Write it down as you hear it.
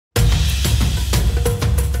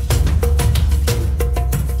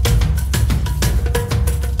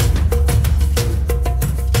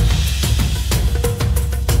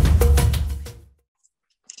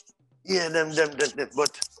Yeah, them.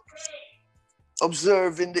 But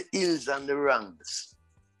observing the ills and the wrongs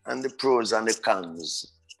and the pros and the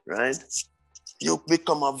cons, right? You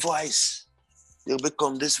become a voice. You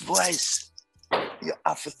become this voice. You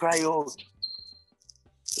have to cry out.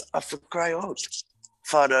 You have to cry out.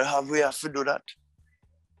 Father, we have to do that?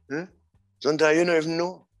 Sometimes you don't even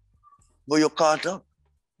know, but you're caught up.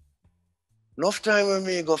 Enough time when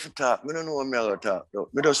me go for talk, I don't know what me going to talk about.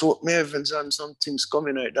 I just hope me events and some things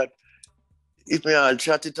coming like that. If me I'll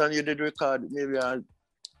chat it and you did record, maybe I'll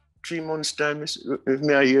 3 months time, if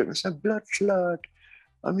me I hear it, I say, blood clot.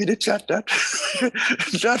 I mean, the chat that.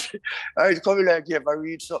 That I come like you ever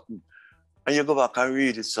read something and you go back and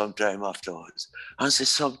read it sometime afterwards and say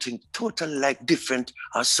something totally like different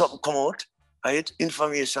and something come out, right?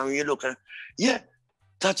 Information when you look at, yeah,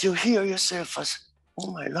 that you hear yourself as,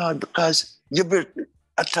 oh my Lord, because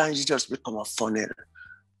at times you just become a funnel.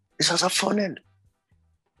 It's just a funnel.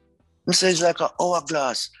 I say it's like an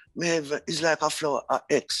hourglass. It's like a flower, an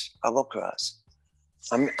X, I go cross.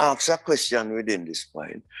 I ask a question within this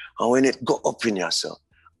point, and when it go up in yourself,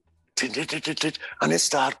 and it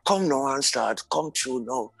start come now and start come true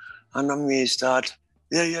now, and then me start,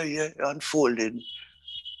 unfolding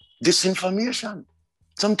this information.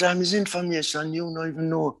 Sometimes it's information you don't even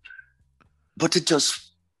know, but it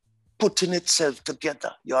just putting itself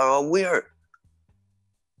together. You are aware,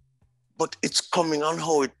 but it's coming on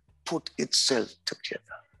how it put itself together.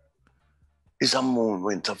 It's a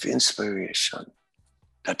moment of inspiration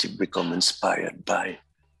that you become inspired by.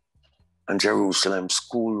 And Jerusalem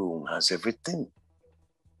schoolroom has everything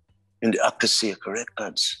in the Akasaic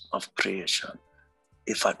records of creation.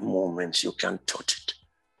 If at moments you can touch it,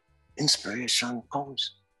 inspiration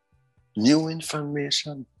comes, new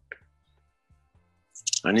information.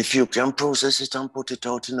 And if you can process it and put it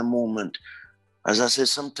out in a moment, as I said,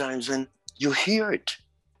 sometimes when you hear it,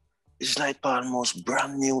 it's like almost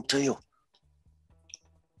brand new to you.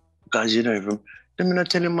 Because you don't even, let me not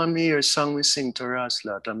tell you, mommy, hear a song we sing to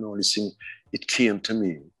Raslat, I'm only singing, it came to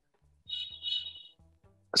me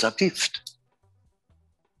as a gift.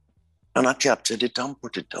 And I captured it and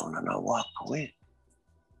put it down and I walk away.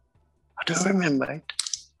 I don't remember it.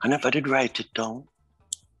 I never did write it down.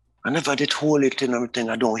 I never did hold it in everything.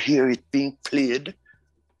 I don't hear it being played.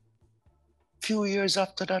 Few years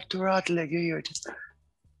after that, to Ratleg, you hear it.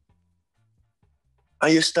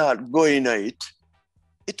 And you start going at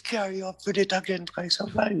it carry up with it again. I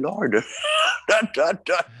said, my Lord.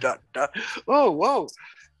 Oh, wow.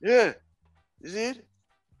 Yeah. You see it?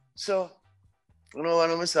 So, you know, one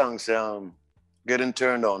of my songs, getting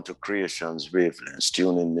turned on to creation's wavelengths,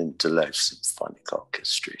 tuning into life's symphonic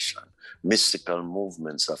orchestration, mystical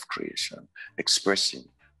movements of creation, expressing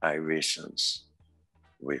irations,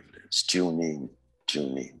 wavelengths, tune in,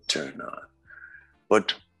 turn on.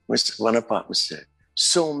 But one apartment said,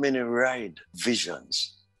 so many ride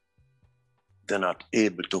visions, they're not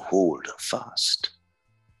able to hold fast.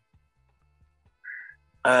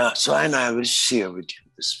 So I will share with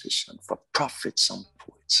you this vision for prophets and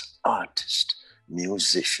poets, artists,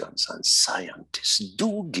 musicians and scientists.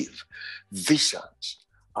 Do give visions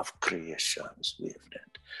of creation's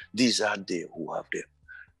wavelength. These are they who have them.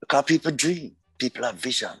 Because people dream, people have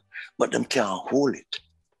vision, but them can't hold it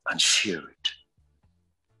and share it.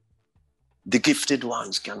 The gifted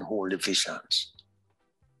ones can hold the visions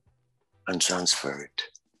and transfer it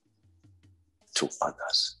to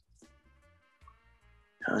others.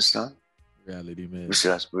 You understand? Reality, man.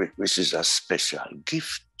 Which is a special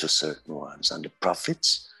gift to certain ones. And the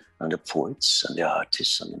prophets and the poets and the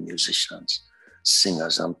artists and the musicians,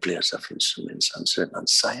 singers and players of instruments and certain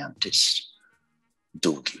scientists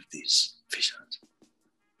do give these visions.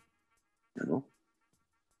 You know?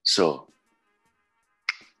 So,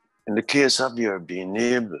 in the case of your being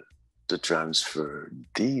able to transfer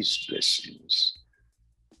these blessings,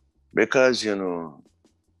 because, you know,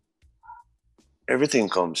 everything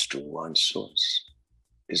comes to one source,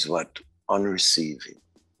 is what on receiving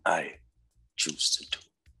I choose to do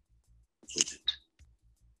with it.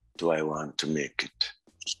 Do I want to make it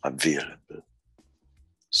available?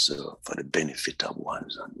 So for the benefit of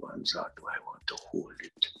ones and ones, or do I want to hold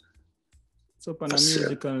it? So on a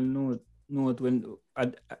musical note, when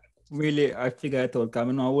I figure it out, because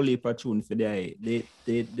I know a whole heap of tune for the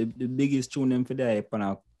biggest tune them for the on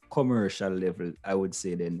a commercial level, I would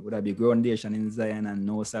say then. Would that be Groundation in Zion and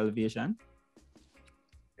No Salvation?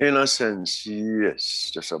 In a sense,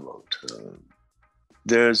 yes, just about.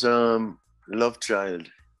 There's Love Child.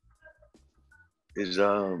 Is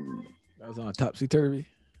that was on Topsy Turvy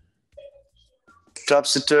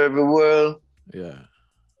World. Yeah.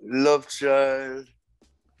 Love Child.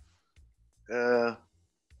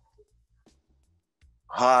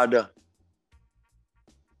 Harder.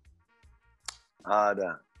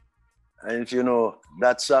 And if you know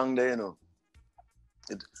that song there, you know,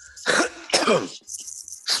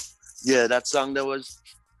 yeah, that song that was,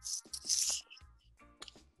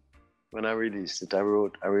 when I released it, I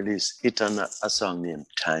released it on a song named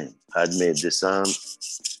Time. I'd made this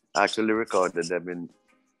actually recorded them in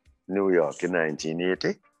New York in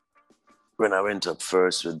 1980. When I went up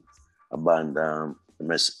first with a band,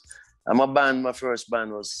 my first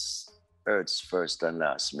band was Earth's First and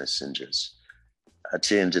Last Messengers. I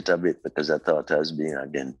changed it a bit because I thought I was being,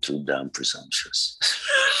 again, too damn presumptuous.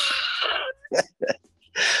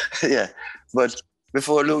 Yeah, but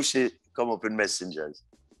before Lucy come up in Messengers,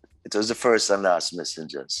 it was the First and Last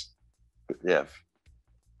Messengers. Yeah,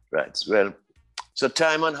 right. Well, so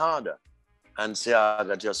Time and Harder. And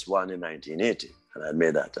Seaga just won in 1980. And I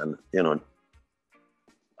made that. And, you know,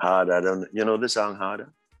 Harder, you know the song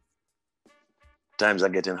Harder? Times are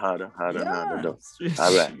getting harder and harder. Though.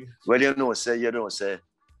 All right. Well, you know, say,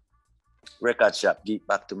 record shop, get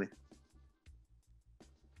back to me.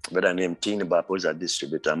 But I named Teeny Bop was a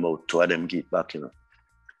distributor, and about two of them get back, you know.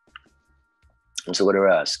 And so what do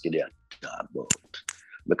I ask you there about?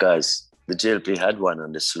 Because the JLP had one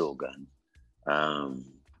on the slogan,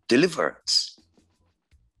 deliverance,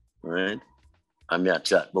 right? And me a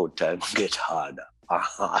chat about time get harder.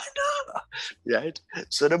 Right?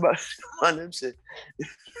 So the man them say,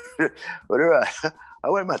 what do I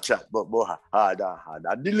want my chat about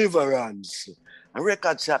harder, deliverance. And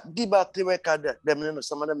record shop, give back the record, them, you know,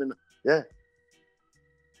 some of them, you know, yeah.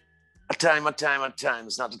 A time.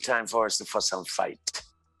 It's not the time for us to fuss and fight.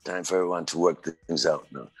 Time for everyone to work things out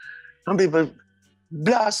now. Some people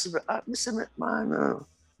blast, listen, man,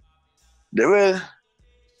 they will,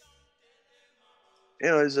 you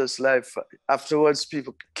know, it's just life. Afterwards,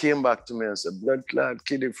 people came back to me and said, blood clot,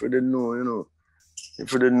 kid, if you didn't know, you know,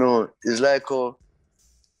 if you didn't know, it's like, oh,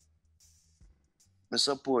 I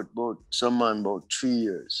support some man about 3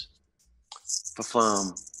 years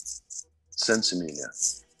perform Sensimilia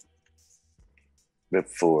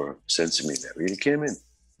before Sensimilia really came in.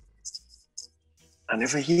 And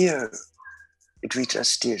every year it reached a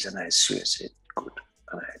stage and I swear, said, good,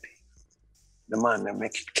 and I did. The man that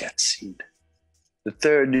make it cat seed. The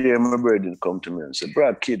third year, my brother come to me and said,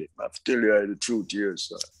 bro, kid, I have to tell you the truth here,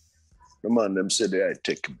 sir. The man them said I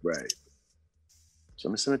take a bribe.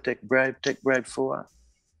 So I said, take bribe for what?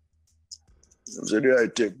 I said, I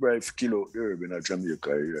take bribe for kill out the herb in Jamaica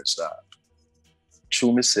here, sir.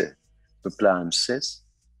 True me say, the plan says,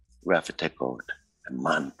 we have to take out a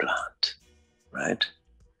man plant, right?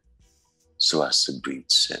 So as the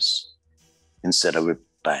breed says, instead of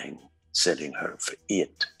selling her for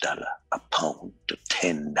 $8 a pound to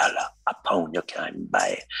 $10 a pound, you can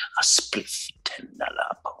buy a split for $10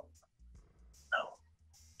 a pound. Now,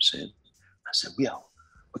 see, I said, we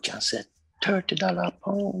can say $30 a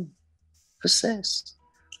pound for cess,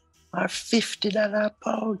 or $50 a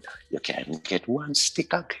pound. You can get one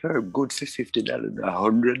stick of herb good for $50,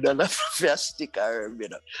 $100 for a stick of herb, you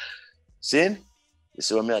know. See? You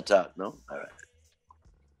see what I talk, no? All right.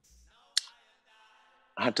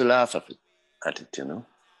 I had to laugh at it, you know,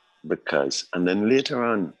 because, and then later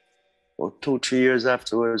on, about 2-3 years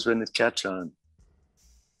afterwards, when it catch on,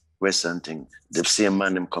 Western thing, the same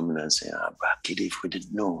man them coming and saying, kid, if we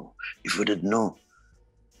didn't know.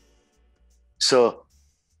 So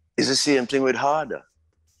it's the same thing with harder.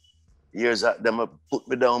 Years after, them put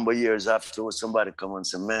me down, but years afterwards, somebody come and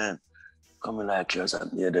say, man, coming like yours,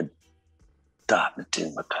 I'm here to start the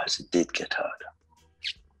thing because it did get harder.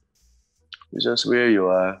 It's just where you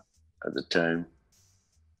are at the time,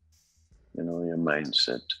 you know, your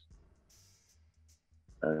mindset.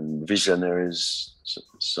 And visionaries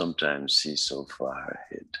sometimes see so far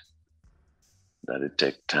ahead that it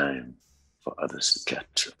takes time for others to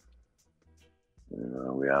catch up. You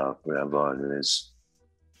know, we have always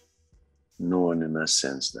known in a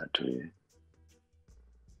sense that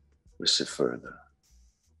we see further.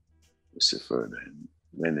 We see further in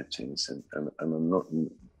many things, and I'm not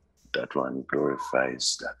that one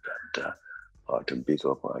glorifies that or to big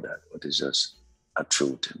up or that, but it's just a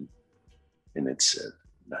truth in itself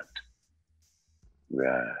that we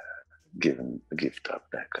are given a gift of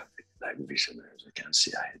like visionaries. We can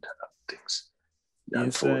see ahead of things. They're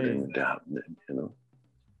unfolding, they're happening, you know.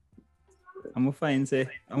 I'm gonna find say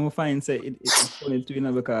it's funny too, you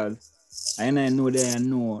know, because I know they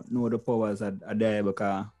know the powers are there,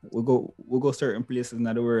 because we go certain places in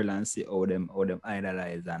the world and see how them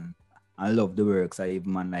idolize and love the works of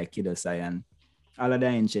even man like Kiddus I and all of the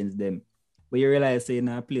ancients them. But you realize, say, in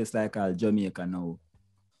a place like Jamaica now,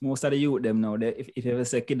 most of the youth them now, if you ever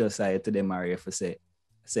say Kiddus I to them, or if you say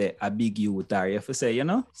say a big youth or if you say, you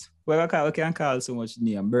know, we can call so much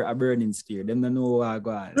name, a burning spear. Them don't know what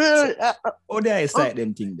go on. Well, How do I cite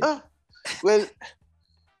them thing there? well,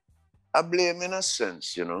 I blame in a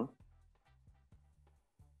sense, you know.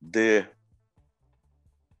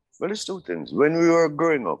 Well, it's two things. When we were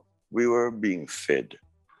growing up, we were being fed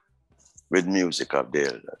with music of the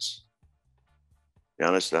elders. You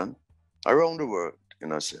understand? Around the world,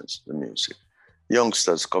 in a sense, the music.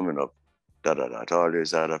 Youngsters coming up,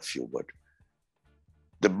 always had a few, but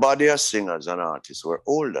the body of singers and artists were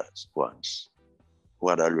older ones who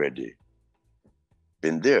had already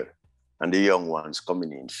been there. And the young ones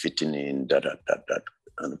coming in, fitting in,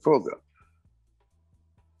 and the program.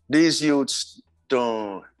 These youths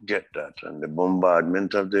don't get that, and the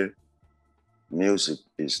bombardment of the music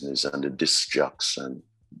business and the disc jocks and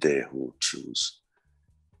they who choose.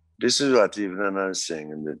 This is what even I was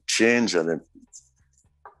saying, in the change of the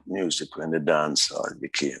music when the dancehall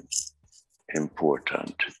became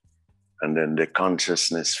important. And then the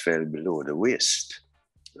consciousness fell below the waist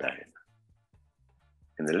line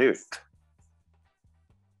in the lyric.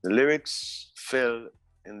 The lyrics fell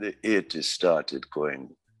in the 80s, started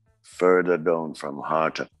going further down from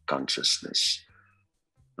heart of consciousness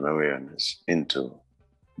and awareness into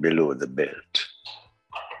below the belt.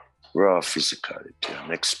 Raw physicality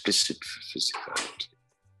and explicit physicality.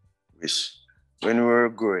 Which, when we were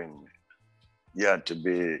growing, you had to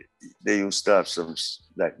be, they used to have some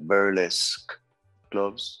like burlesque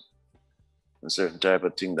clubs, a certain type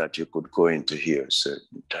of thing that you could go in to hear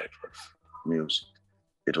certain type of music.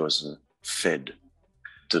 It wasn't fed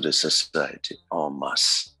to the society en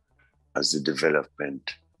masse as the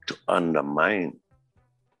development to undermine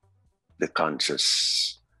the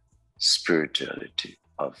conscious spirituality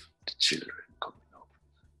of the children coming up.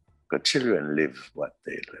 Because children live what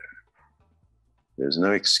they learn. There's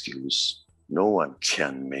no excuse. No one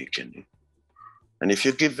can make any. And if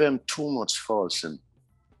you give them too much falseness,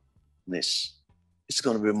 it's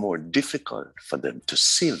going to be more difficult for them to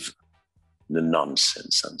sieve the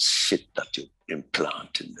nonsense and shit that you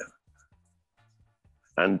implant in them.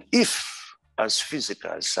 And if, as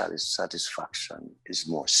physical satisfaction is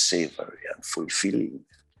more savory and fulfilling,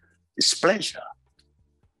 it's pleasure.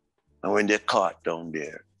 And when they're caught down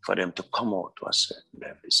there, for them to come out to a certain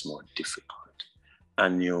level, it's more difficult.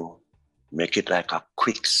 And you make it like a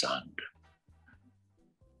quicksand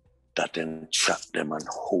that then trap them and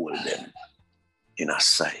hold them in a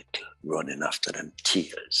cycle, running after them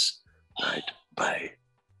tails, right? By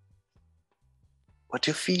what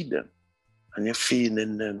you feed them. And you're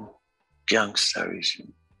feeding them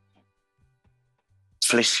gangsterism,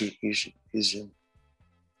 fleshyism,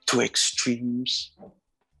 to extremes.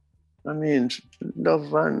 I mean,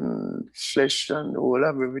 love and flesh and all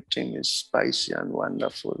of everything is spicy and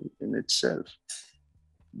wonderful in itself.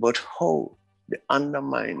 But how the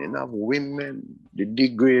undermining of women, the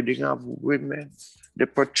degrading of women, the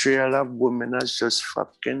portrayal of women as just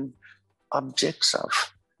fucking objects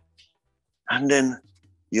of. And then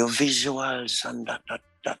your visuals and that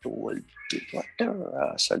whole thing, what the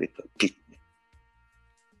ass a little pick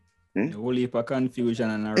me. The whole heap of confusion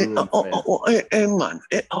and a room. Hey man,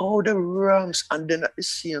 all the wrongs, and then at the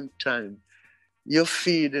same time, you're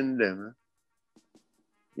feeding them.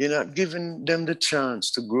 You're not giving them the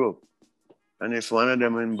chance to grow. And if one of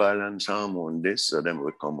them imbalance hormone this, so them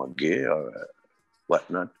become a gay or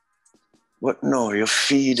whatnot. But no, you're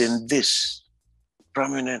feeding this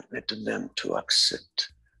prominently to them to accept.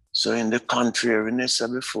 So in the contrariness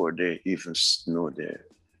of before they even know their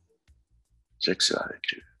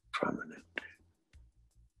sexuality prominently,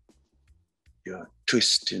 you're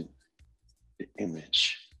twisting the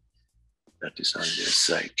image that is on their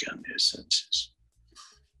psyche and their senses.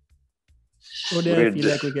 So I feel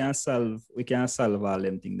like we can solve all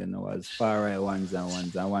them things then now as far right ones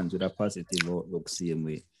and with a positive outlook same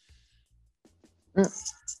way.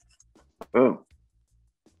 Oh.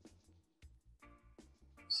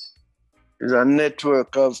 It's a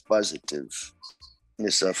network of positive,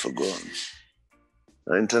 Mr. Fagon.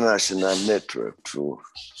 An international network through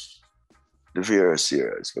the various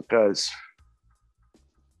years, because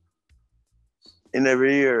in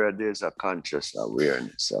every era there's a conscious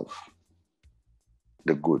awareness of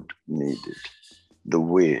the good needed, the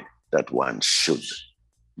way that one should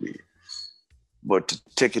be. But to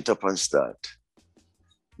take it up and start,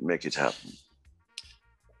 make it happen.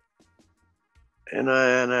 And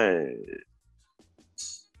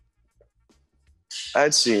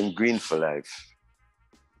I'd seen Green for Life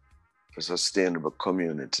for sustainable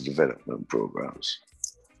community development programs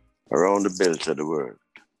around the belt of the world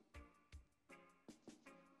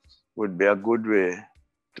would be a good way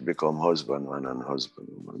to become husbandman and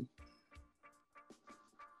husbandwoman.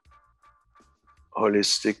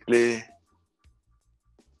 Holistically,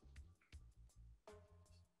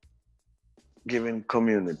 giving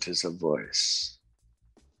communities a voice.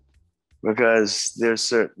 Because there are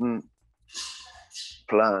certain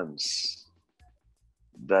plants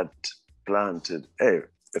that planted, hey,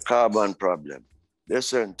 the carbon problem. There are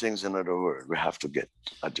certain things in the world we have to get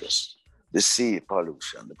addressed. The sea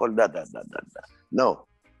pollution, No,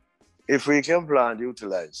 if we can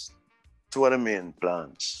utilize two of the main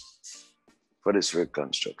plants for this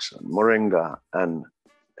reconstruction, moringa and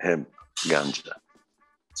hemp ganja,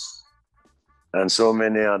 and so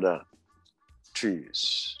many other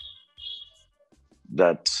trees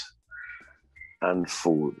and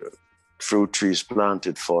fruit trees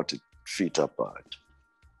planted 40 feet apart,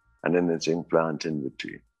 and anything planted in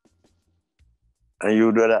between. And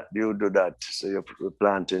you do that, so you're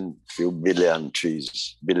planting a few billion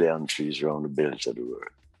trees around the belt of the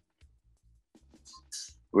world,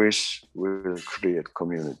 which will create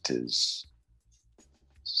communities,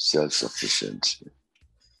 self-sufficiency.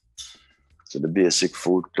 So the basic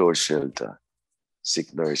food, clothes, shelter,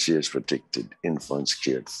 sick, nourished, protected, infants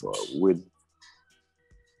cared for with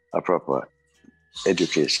a proper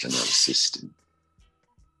educational system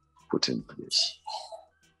put in place.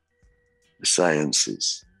 The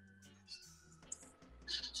sciences.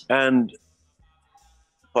 And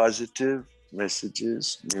positive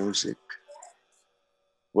messages, music.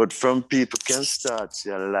 But from people can start see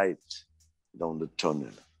a light down the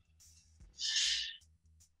tunnel.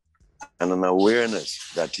 And an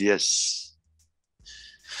awareness that yes,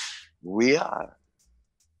 we are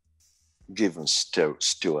given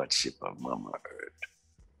stewardship of Mama Earth.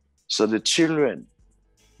 So the children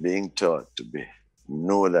being taught to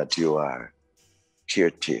know that you are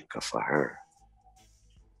caretaker for her.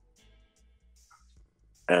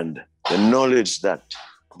 And the knowledge that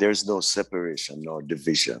there's no separation nor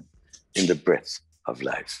division in the breath of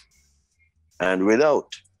life. And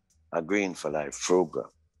without a Green for Life program,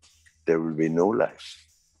 there will be no life.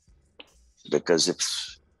 Because if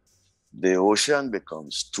the ocean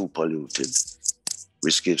becomes too polluted,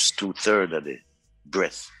 which gives 2/3 of the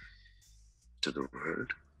breath to the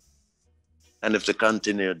world, and if the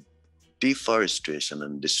continued deforestation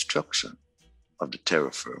and destruction of the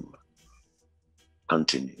terra firma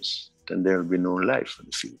continues, then there will be no life in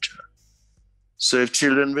the future. So if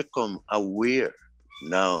children become aware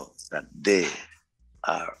now that they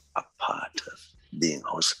are a part of being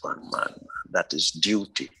husbandman, that is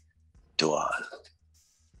duty to all.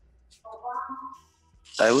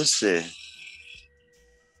 I would say,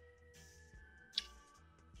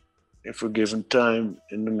 if we're given time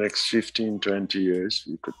in the next 15, 20 years,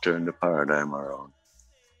 we could turn the paradigm around.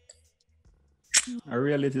 I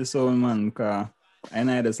really so, man, because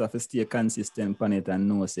I just have to stay consistent on it and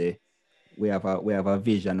know, say, we have a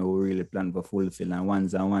vision we really plan for fulfill, and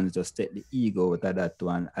ones just take the ego out of that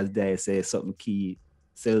one. As they say, something key,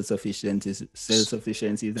 self-sufficiency is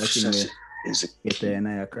the thing we get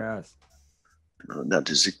there across. No, that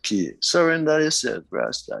is the key. Surrender yourself,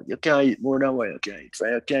 Rasta. You can't eat more than what you can eat.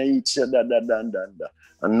 You can't eat say that.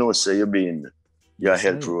 And no, say you're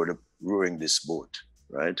help rowing this boat,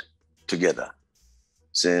 right? Together.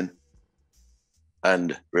 Saying,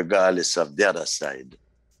 and regardless of the other side.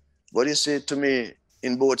 What you say to me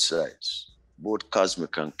in both sides, both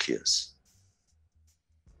cosmic and chaos?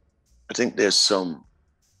 I think there's some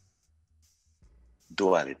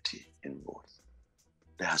duality in both.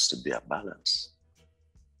 There has to be a balance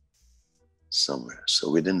somewhere.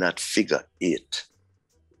 So within that figure 8,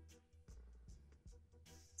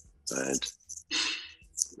 right,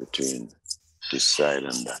 between this side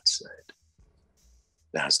and that side,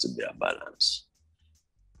 there has to be a balance.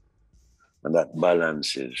 And that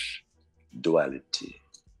balance is duality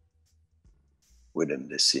within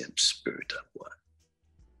the same spirit of one.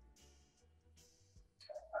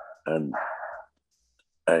 And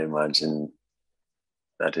I imagine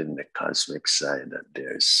that in the cosmic side that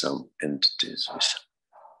there is some entities which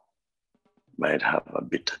might have a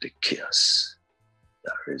bit of the chaos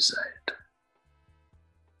that reside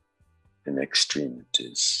in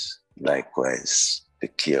extremities. Likewise, the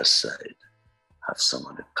chaos side have some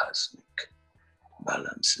of the cosmic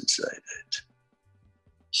balance inside it.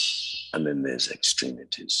 And then there's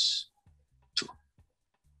extremities too.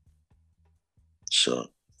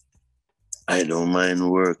 So I don't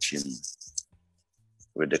mind working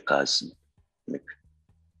with the cosmic,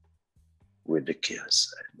 with the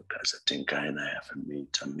chaos side, because I think I have to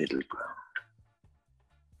meet a middle ground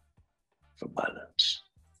for balance.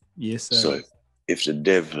 Yes, sir. So if the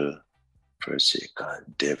devil, per se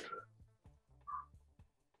called devil,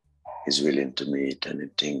 is willing to meet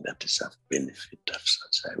anything that is of benefit of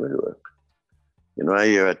such, I will work. You know, I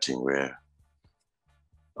hear a thing where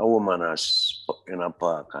a woman is in a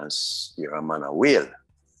park and hear a man a wail.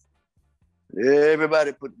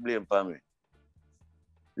 Everybody put blame on me.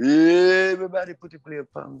 Everybody put the blame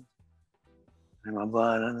on me. I'm a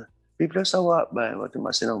ball and people just walk by, but they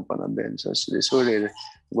must sit down on a bench. So this old lady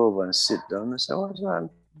go over and sit down and say, what's wrong?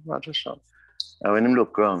 What's wrong? And when him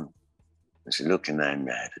look around, she looking at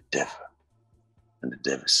me at the devil. And the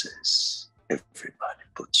devil says, everybody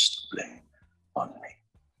puts the blame on me.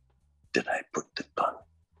 Did I put the gun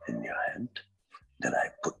in your hand? Did I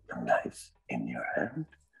put the knife in your hand?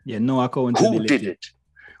 Yeah, no accountability. Who did it?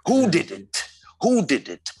 Who did it? Who did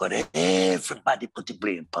it? But everybody put the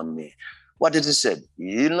blame on me. What did he say?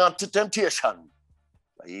 Yield not to temptation,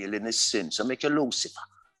 but yield in his sin. So make you Lucifer.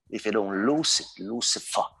 If you don't lose it,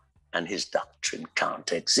 Lucifer and his doctrine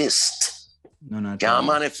can't exist. Can't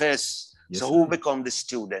manifest. Yes, so who become the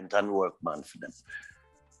student and workman for them?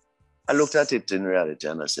 I looked at it in reality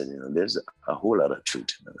and I said, you know, there's a whole lot of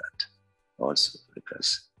truth in that also,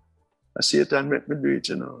 because I see it and make me do it,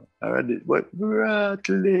 you know. I did, but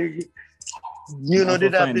leg. You know, they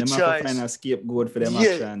have the choice. Find a scapegoat for them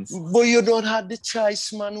actions. But you don't have the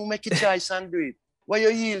choice, man. Who make a choice and do it? Why you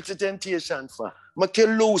yield to temptation for? Make you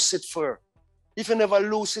lose it for. If you never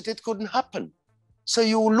lose it, it couldn't happen. So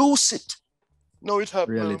you lose it. No, it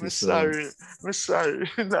happened. I'm sorry. I'm sorry.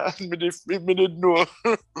 Me didn't know.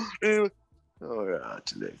 Oh, yeah,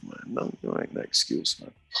 man. Don't make no excuse,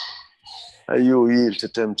 man. You yield to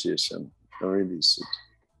temptation and release it.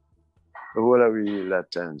 The whole of we yield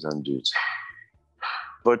at times and do it.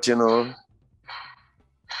 But, you know,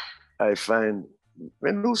 I find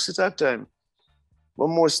when lose it at time, but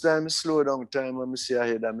most times slow down time and I see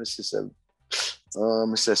ahead and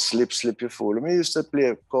I say, slip, you fool. I used to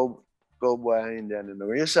play cowboy Indian, you know.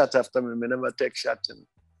 When you shot after me, I never take shot.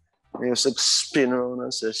 I used to spin around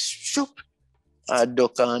and say, shoop. I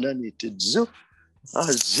duck underneath it, zoop.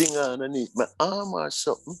 I zing underneath my arm or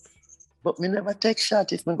something. But me never take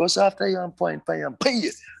shot. If me goes after you and point for you and pay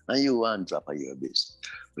you, and you one drop of your base.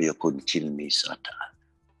 But you couldn't kill me so at all.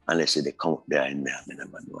 Unless they come up behind me, I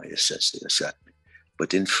never know you shot me.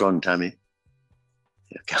 But in front of me,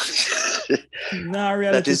 you can't. No,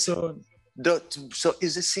 reality so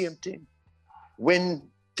it's the same thing.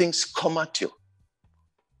 When things come at you,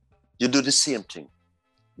 you do the same thing.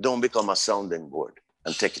 Don't become a sounding board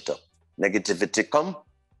and take it up. Negativity come,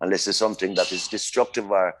 unless it's something that is destructive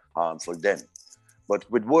or harmful then. But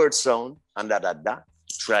with word sound and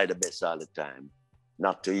try the best all the time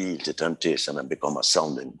not to yield to temptation and become a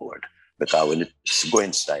sounding board. Because when it go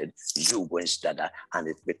inside, you go inside and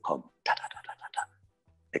it become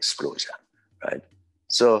explosion, right?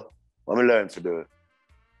 So what we learn to do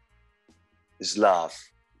is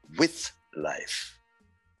laugh with life,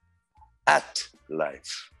 at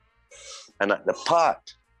life, and at the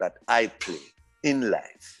part that I play in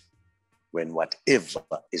life when whatever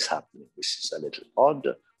is happening, which is a little odd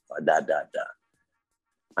or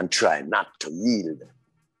and try not to yield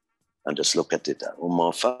and just look at it.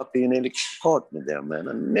 My fappy nearly caught me there, man.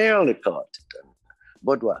 I nearly caught it.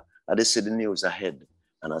 But what? I just see the news ahead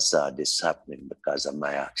and I saw this happening because of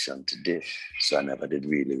my action today. So I never did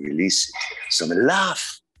really release it. So I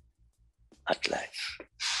laugh at life,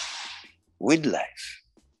 with life,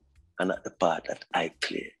 and at the part that I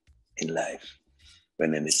play in life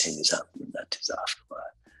when anything is happening that is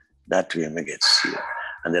afterward. That way I get serious.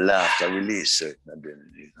 And the laughter release certain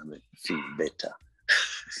adrenaline and make me feel better.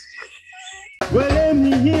 Well, let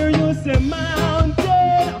me hear